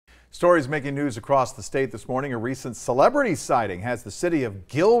Stories making news across the state this morning. A recent celebrity sighting has the city of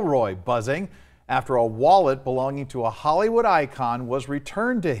Gilroy buzzing after a wallet belonging to a Hollywood icon was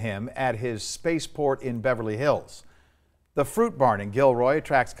returned to him at his spaceport in Beverly Hills. The Fruit Barn in Gilroy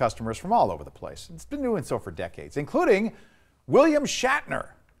attracts customers from all over the place. It's been doing so for decades, including William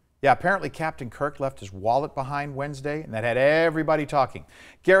Shatner. Yeah, apparently Captain Kirk left his wallet behind Wednesday, and that had everybody talking.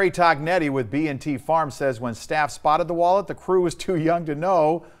 Gary Tognetti with B&T Farm says when staff spotted the wallet, the crew was too young to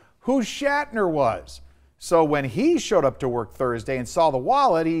know who Shatner was. So when he showed up to work Thursday and saw the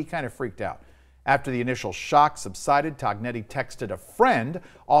wallet, he kind of freaked out. After the initial shock subsided, Tognetti texted a friend,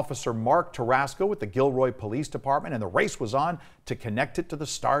 Officer Mark Tarasco with the Gilroy Police Department, and the race was on to connect it to the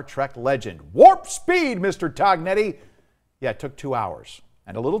Star Trek legend. Warp speed, Mr. Tognetti! Yeah, it took 2 hours.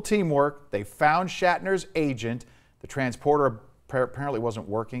 And a little teamwork, they found Shatner's agent. The transporter apparently wasn't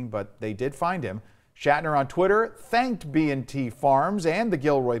working, but they did find him. Shatner on Twitter thanked B&T Farms and the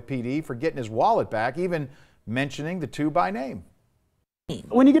Gilroy PD for getting his wallet back, even mentioning the two by name.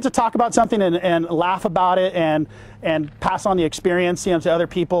 When you get to talk about something and laugh about it and pass on the experience, to other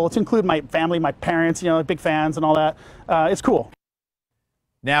people, to include my family, my parents, big fans and all that, it's cool.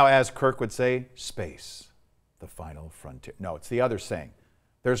 Now, as Kirk would say, space, the final frontier. No, it's the other saying.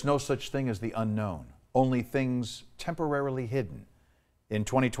 There's no such thing as the unknown, only things temporarily hidden. In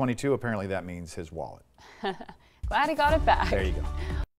 2022, apparently that means his wallet. Glad he got it back. There you go.